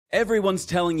Everyone's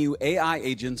telling you AI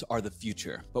agents are the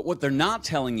future, but what they're not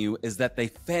telling you is that they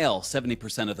fail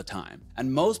 70% of the time,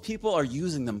 and most people are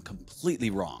using them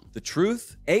completely wrong. The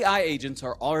truth? AI agents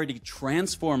are already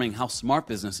transforming how smart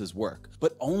businesses work,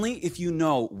 but only if you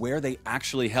know where they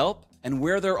actually help and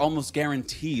where they're almost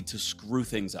guaranteed to screw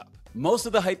things up. Most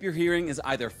of the hype you're hearing is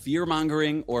either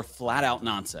fear-mongering or flat-out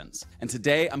nonsense, and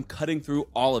today I'm cutting through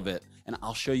all of it, and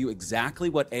I'll show you exactly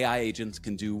what AI agents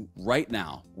can do right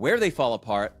now, where they fall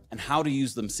apart, and how to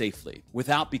use them safely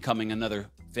without becoming another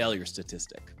failure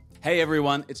statistic. Hey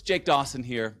everyone, it's Jake Dawson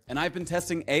here, and I've been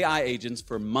testing AI agents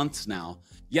for months now.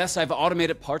 Yes, I've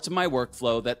automated parts of my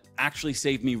workflow that actually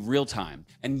save me real time.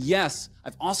 And yes,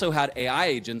 I've also had AI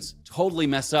agents totally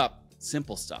mess up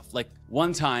simple stuff. Like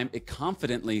one time, it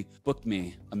confidently booked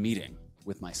me a meeting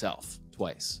with myself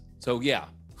twice. So yeah,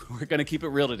 we're gonna keep it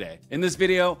real today. In this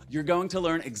video, you're going to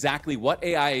learn exactly what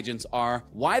AI agents are,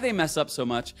 why they mess up so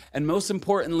much, and most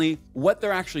importantly, what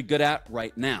they're actually good at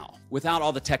right now, without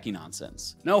all the techie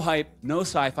nonsense. No hype, no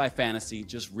sci-fi fantasy,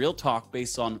 just real talk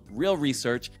based on real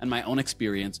research and my own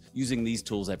experience using these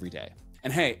tools every day.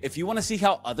 And hey, if you want to see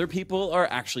how other people are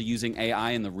actually using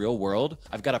AI in the real world,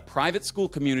 I've got a private school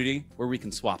community where we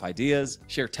can swap ideas,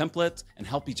 share templates, and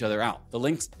help each other out. The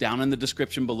link's down in the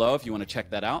description below if you want to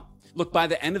check that out. Look, by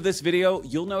the end of this video,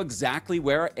 you'll know exactly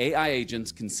where AI agents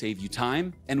can save you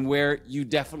time and where you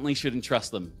definitely shouldn't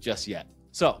trust them just yet.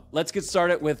 So let's get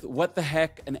started with what the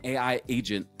heck an AI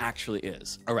agent actually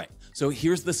is. All right, so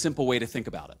here's the simple way to think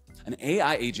about it. An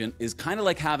AI agent is kind of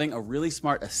like having a really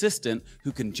smart assistant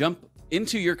who can jump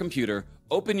into your computer,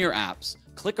 open your apps,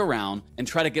 click around, and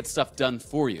try to get stuff done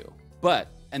for you. But,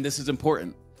 and this is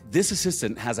important, this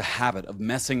assistant has a habit of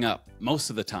messing up most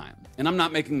of the time. And I'm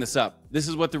not making this up. This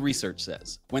is what the research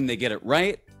says. When they get it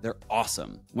right, they're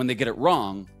awesome. When they get it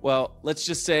wrong, well, let's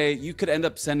just say you could end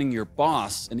up sending your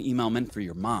boss an email meant for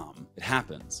your mom. It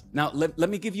happens. Now, let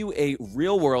me give you a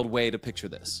real world way to picture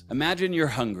this. Imagine you're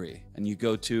hungry and you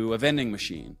go to a vending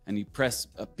machine and you press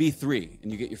a B3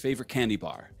 and you get your favorite candy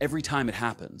bar. Every time it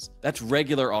happens. That's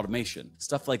regular automation.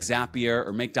 Stuff like Zapier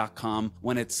or Make.com,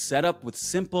 when it's set up with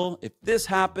simple, if this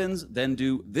happens, then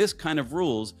do this kind of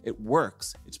rules, it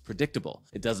works. It's predictable.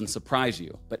 It doesn't surprise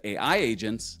you. But AI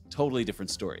agents, totally different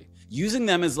story. Using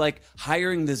them is like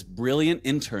hiring this brilliant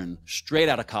intern straight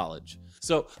out of college.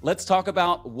 So let's talk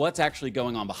about what's actually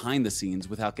going on behind the scenes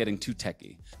without getting too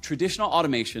techie. Traditional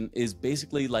automation is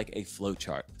basically like a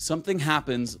flowchart. Something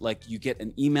happens, like you get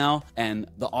an email and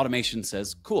the automation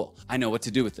says, cool, I know what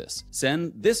to do with this.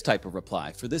 Send this type of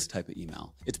reply for this type of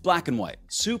email. It's black and white,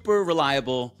 super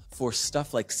reliable for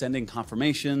stuff like sending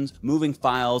confirmations, moving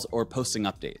files, or posting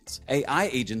updates. AI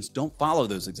agents don't follow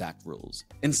those exact rules.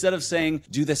 Instead of saying,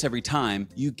 do this every time,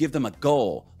 you give them a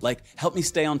goal, like help me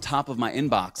stay on top of my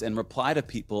inbox and reply to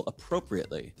people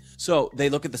appropriately. So they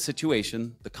look at the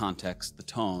situation, the context, the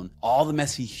tone, all the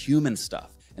messy human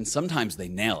stuff, and sometimes they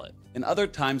nail it. And other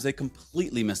times they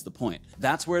completely miss the point.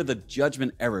 That's where the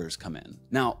judgment errors come in.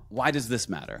 Now, why does this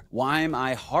matter? Why am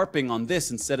I harping on this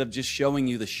instead of just showing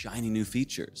you the shiny new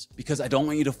features? Because I don't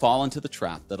want you to fall into the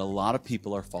trap that a lot of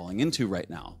people are falling into right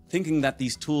now, thinking that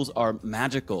these tools are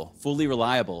magical, fully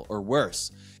reliable, or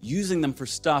worse, using them for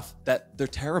stuff that they're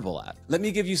terrible at. Let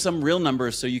me give you some real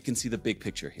numbers so you can see the big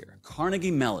picture here. Carnegie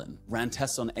Mellon ran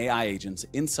tests on AI agents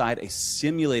inside a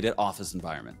simulated office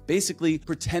environment, basically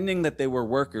pretending that they were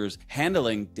workers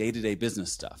handling day-to-day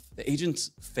business stuff. The agents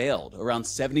failed around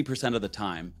 70% of the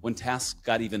time when tasks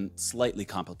got even slightly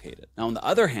complicated. Now, on the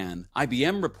other hand,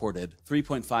 IBM reported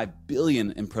 3.5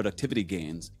 billion in productivity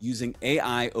gains using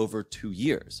AI over 2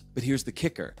 years. But here's the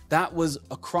kicker. That was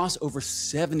across over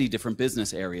 70 different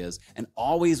business areas and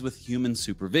always with human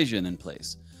supervision in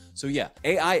place. So yeah,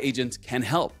 AI agents can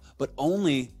help, but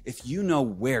only if you know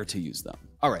where to use them.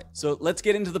 All right, so let's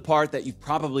get into the part that you've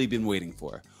probably been waiting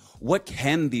for. What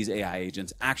can these AI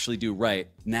agents actually do right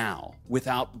now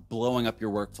without blowing up your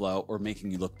workflow or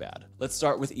making you look bad? Let's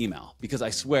start with email, because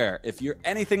I swear, if you're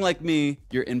anything like me,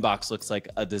 your inbox looks like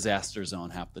a disaster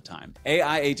zone half the time.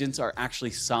 AI agents are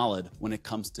actually solid when it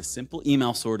comes to simple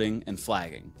email sorting and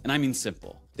flagging. And I mean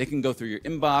simple. They can go through your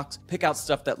inbox, pick out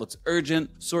stuff that looks urgent,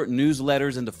 sort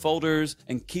newsletters into folders,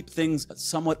 and keep things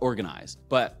somewhat organized.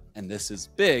 But, and this is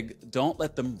big, don't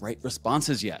let them write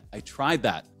responses yet. I tried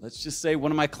that. Let's just say one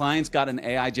of my clients got an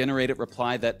AI-generated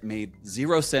reply that made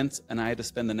 0 sense, and I had to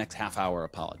spend the next half hour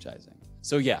apologizing.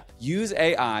 So yeah, use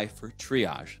AI for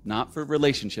triage, not for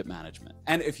relationship management.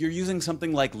 And if you're using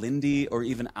something like Lindy or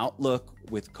even Outlook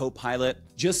with Copilot,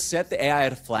 just set the AI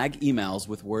to flag emails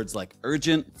with words like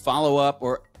urgent, follow up,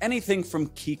 or anything from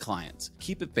key clients.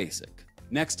 Keep it basic.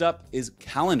 Next up is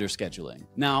calendar scheduling.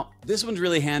 Now, this one's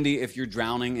really handy if you're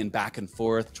drowning in back and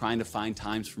forth, trying to find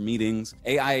times for meetings.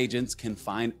 AI agents can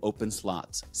find open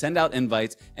slots, send out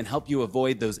invites, and help you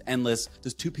avoid those endless,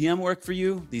 does 2 p.m. work for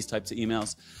you? These types of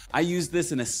emails. I use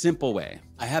this in a simple way.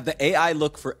 I have the AI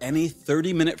look for any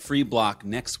 30-minute free block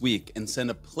next week and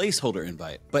send a placeholder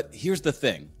invite. But here's the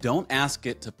thing, don't ask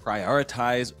it to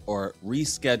prioritize or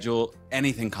reschedule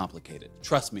anything complicated.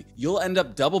 Trust me, you'll end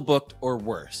up double booked or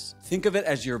worse. Think of it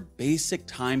as your basic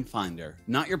time finder,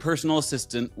 not your personal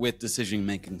assistant with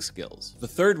decision-making skills. The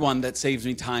third one that saves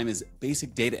me time is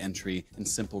basic data entry and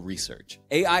simple research.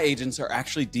 AI agents are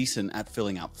actually decent at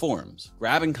filling out forms,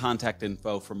 grabbing contact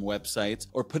info from websites,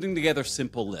 or putting together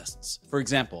simple lists. For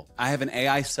example, I have an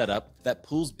AI setup that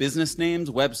pulls business names,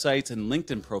 websites, and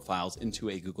LinkedIn profiles into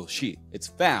a Google Sheet. It's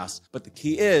fast, but the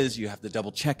key is you have to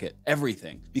double check it,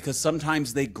 everything, because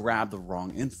sometimes they grab the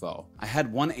wrong info. I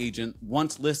had one agent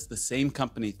once list the same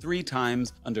company 3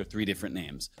 times under 3 different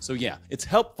names. So yeah, it's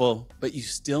helpful, but you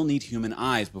still need human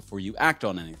eyes before you act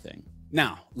on anything.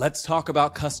 Now, let's talk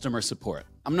about customer support.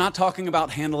 I'm not talking about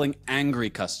handling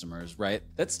angry customers, right?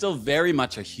 That's still very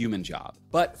much a human job.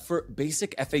 But for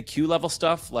basic FAQ level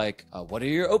stuff like, what are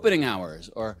your opening hours?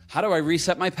 Or how do I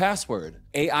reset my password?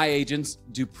 AI agents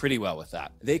do pretty well with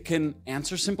that. They can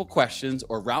answer simple questions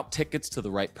or route tickets to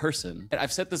the right person. And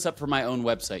I've set this up for my own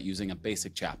website using a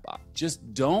basic chatbot.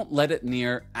 Just don't let it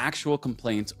near actual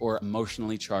complaints or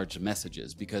emotionally charged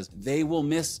messages because they will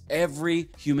miss every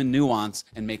human nuance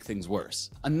and make things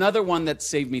worse. Another one that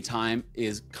saved me time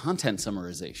is content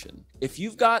summarization. If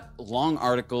you've got long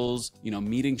articles,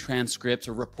 meeting transcripts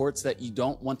or reports that you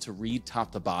don't want to read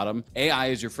top to bottom, AI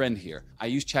is your friend here. I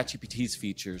use ChatGPT's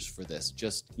features for this.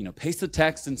 Just, paste the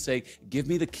text and say, give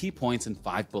me the key points in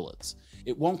 5 bullets.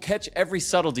 It won't catch every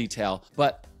subtle detail,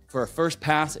 but for a first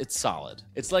pass, it's solid.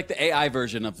 It's like the AI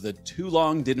version of the too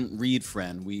long didn't read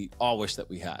friend we all wish that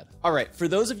we had. All right, for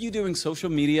those of you doing social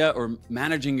media or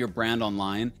managing your brand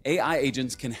online, AI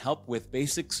agents can help with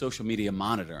basic social media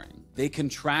monitoring. They can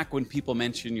track when people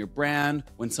mention your brand,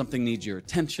 when something needs your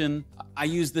attention. I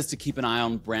use this to keep an eye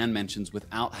on brand mentions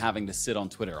without having to sit on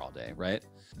Twitter all day, right?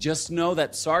 Just know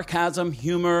that sarcasm,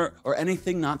 humor, or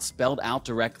anything not spelled out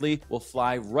directly will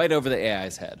fly right over the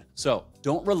AI's head. So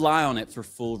don't rely on it for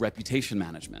full reputation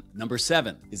management. Number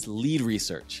 7 is lead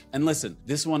research. And listen,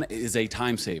 this one is a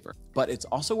time saver, but it's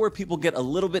also where people get a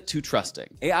little bit too trusting.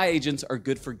 AI agents are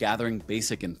good for gathering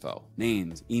basic info,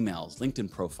 names, emails, LinkedIn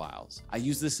profiles. I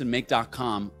use this in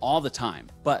make.com all the time,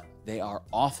 but they are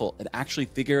awful at actually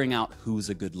figuring out who's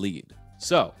a good lead.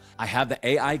 So I have the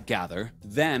AI gather,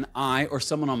 then I or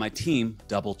someone on my team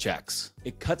double checks.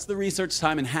 It cuts the research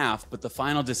time in half, but the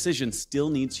final decision still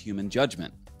needs human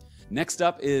judgment. Next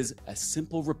up is a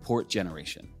simple report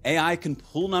generation. AI can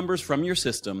pull numbers from your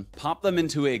system, pop them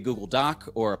into a Google Doc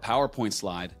or a PowerPoint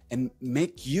slide, and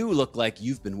make you look like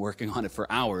you've been working on it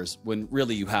for hours when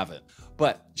really you haven't.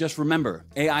 But just remember,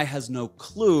 AI has no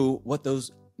clue what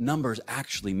those numbers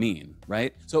actually mean,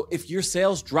 right? So if your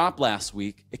sales dropped last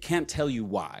week, it can't tell you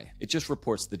why. It just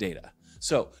reports the data.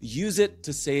 So use it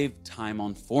to save time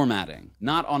on formatting,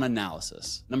 not on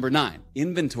analysis. Number 9,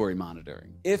 inventory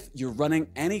monitoring. If you're running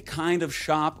any kind of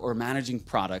shop or managing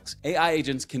products, AI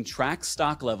agents can track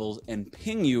stock levels and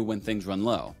ping you when things run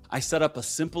low. I set up a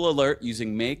simple alert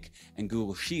using Make and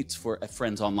Google Sheets for a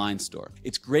friend's online store.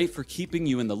 It's great for keeping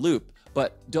you in the loop,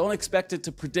 but don't expect it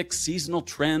to predict seasonal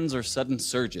trends or sudden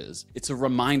surges. It's a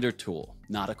reminder tool,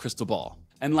 not a crystal ball.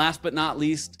 And last but not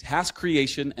least, task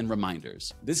creation and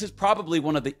reminders. This is probably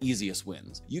one of the easiest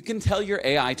wins. You can tell your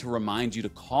AI to remind you to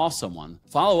call someone,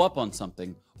 follow up on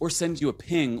something, or send you a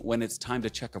ping when it's time to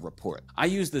check a report. I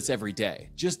use this every day.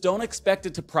 Just don't expect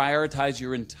it to prioritize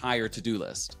your entire to-do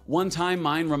list. One time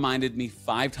mine reminded me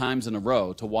 5 times in a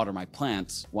row to water my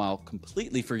plants while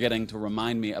completely forgetting to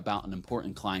remind me about an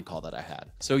important client call that I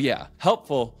had. So yeah,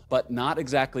 helpful, but not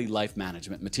exactly life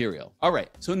management material. All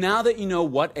right, so now that you know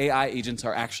what AI agents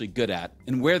are actually good at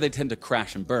and where they tend to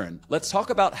crash and burn, let's talk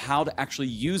about how to actually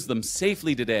use them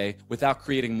safely today without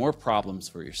creating more problems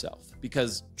for yourself.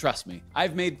 Because trust me,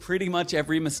 I've made pretty much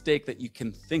every mistake that you can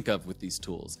think of with these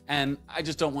tools, and I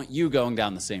just don't want you going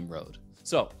down the same road.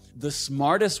 So the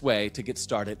smartest way to get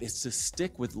started is to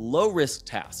stick with low-risk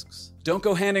tasks. Don't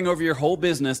go handing over your whole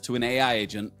business to an AI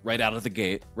agent right out of the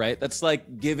gate, right? That's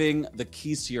like giving the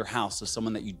keys to your house to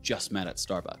someone that you just met at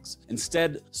Starbucks.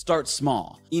 Instead, start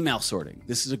small. Email sorting.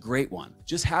 This is a great one.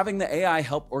 Just having the AI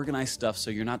help organize stuff so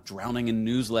you're not drowning in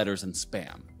newsletters and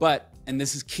spam. But and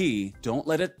this is key, don't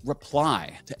let it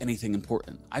reply to anything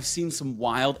important. I've seen some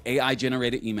wild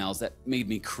AI-generated emails that made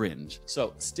me cringe.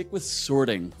 So stick with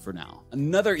sorting for now.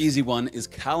 Another easy one is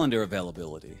calendar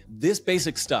availability. This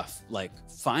basic stuff, like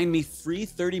find me free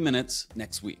 30 minutes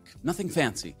next week. Nothing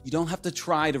fancy. You don't have to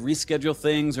try to reschedule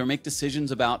things or make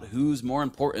decisions about who's more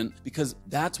important, because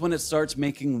that's when it starts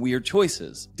making weird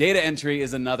choices. Data entry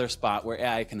is another spot where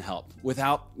AI can help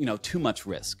without, too much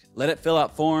risk. Let it fill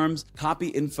out forms, copy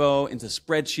info into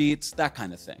spreadsheets, that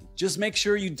kind of thing. Just make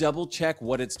sure you double check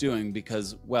what it's doing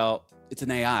because, well, it's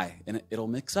an AI and it'll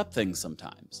mix up things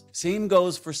sometimes. Same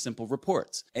goes for simple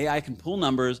reports. AI can pull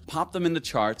numbers, pop them into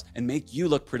charts, and make you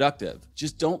look productive.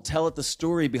 Just don't tell it the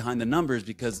story behind the numbers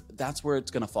because that's where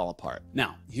it's gonna fall apart.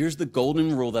 Now, here's the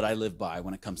golden rule that I live by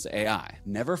when it comes to AI.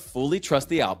 Never fully trust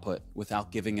the output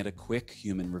without giving it a quick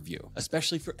human review,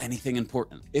 especially for anything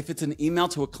important. If it's an email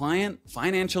to a client,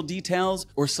 financial details,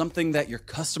 or something that your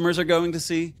customers are going to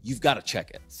see, you've gotta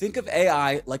check it. Think of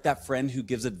AI like that friend who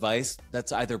gives advice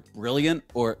that's either brilliant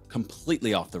or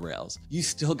completely off the rails. You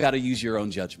still got to use your own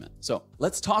judgment. So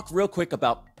let's talk real quick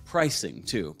about pricing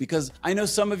too, because I know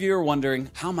some of you are wondering,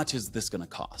 how much is this going to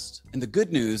cost? And the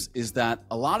good news is that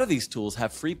a lot of these tools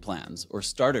have free plans or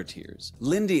starter tiers.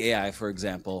 Lindy AI, for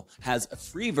example, has a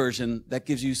free version that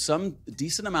gives you some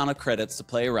decent amount of credits to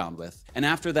play around with. And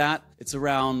after that, it's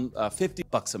around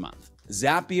 $50 a month.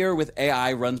 Zapier with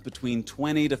AI runs between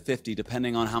 20 to 50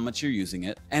 depending on how much you're using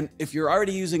it. And if you're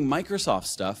already using Microsoft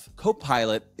stuff,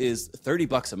 Copilot is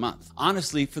 $30 a month.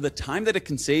 Honestly, for the time that it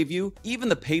can save you, even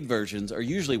the paid versions are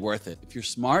usually worth it if you're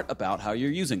smart about how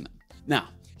you're using them. Now,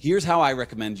 here's how I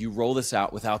recommend you roll this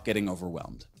out without getting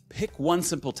overwhelmed. Pick one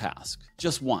simple task,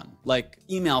 just one, like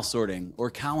email sorting or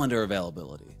calendar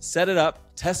availability. Set it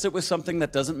up, test it with something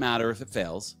that doesn't matter if it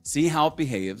fails, see how it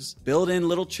behaves, build in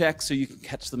little checks so you can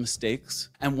catch the mistakes,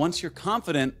 and once you're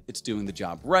confident it's doing the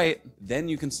job right, then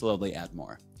you can slowly add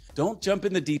more. Don't jump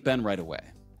in the deep end right away.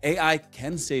 AI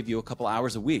can save you a couple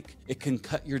hours a week. It can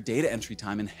cut your data entry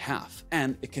time in half,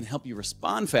 and it can help you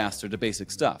respond faster to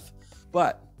basic stuff.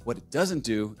 But what it doesn't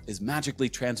do is magically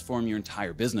transform your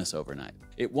entire business overnight.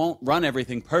 It won't run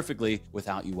everything perfectly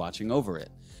without you watching over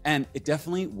it. And it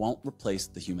definitely won't replace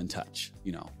the human touch,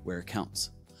 where it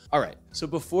counts. All right, so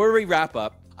before we wrap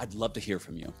up, I'd love to hear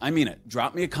from you. I mean it.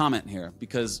 Drop me a comment here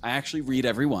because I actually read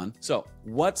every one. So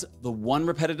what's the one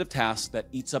repetitive task that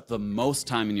eats up the most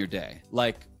time in your day?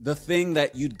 Like the thing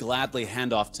that you'd gladly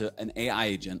hand off to an AI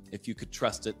agent if you could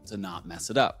trust it to not mess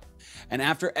it up. And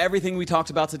after everything we talked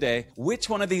about today, which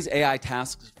one of these AI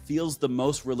tasks feels the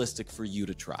most realistic for you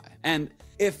to try? And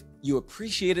if you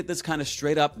appreciated this kind of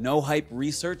straight up, no hype,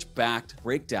 research backed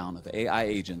breakdown of AI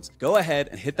agents, go ahead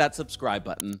and hit that subscribe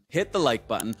button, hit the like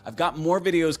button. I've got more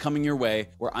videos coming your way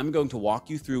where I'm going to walk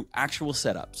you through actual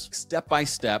setups, step by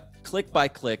step, click by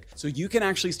click, so you can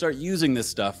actually start using this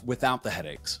stuff without the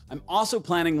headaches. I'm also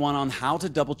planning one on how to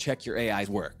double check your AI's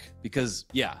work because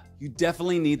yeah, you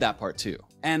definitely need that part too.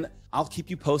 And I'll keep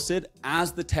you posted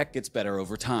as the tech gets better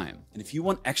over time. And if you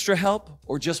want extra help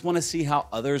or just want to see how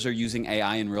others are using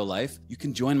AI in real life, you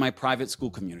can join my private school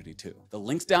community too. The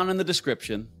link's down in the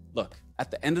description. Look, at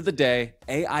the end of the day,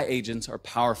 AI agents are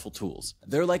powerful tools.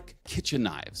 They're like kitchen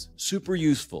knives, super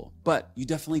useful, but you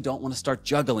definitely don't want to start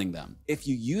juggling them. If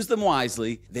you use them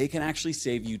wisely, they can actually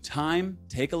save you time,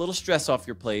 take a little stress off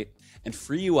your plate, and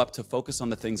free you up to focus on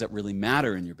the things that really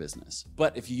matter in your business.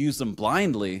 But if you use them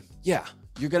blindly, yeah,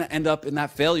 you're gonna end up in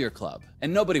that failure club,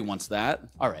 and nobody wants that.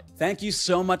 All right, thank you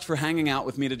so much for hanging out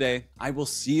with me today. I will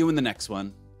see you in the next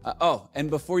one. And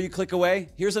before you click away,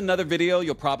 here's another video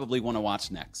you'll probably want to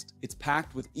watch next. It's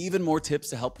packed with even more tips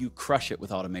to help you crush it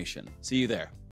with automation. See you there.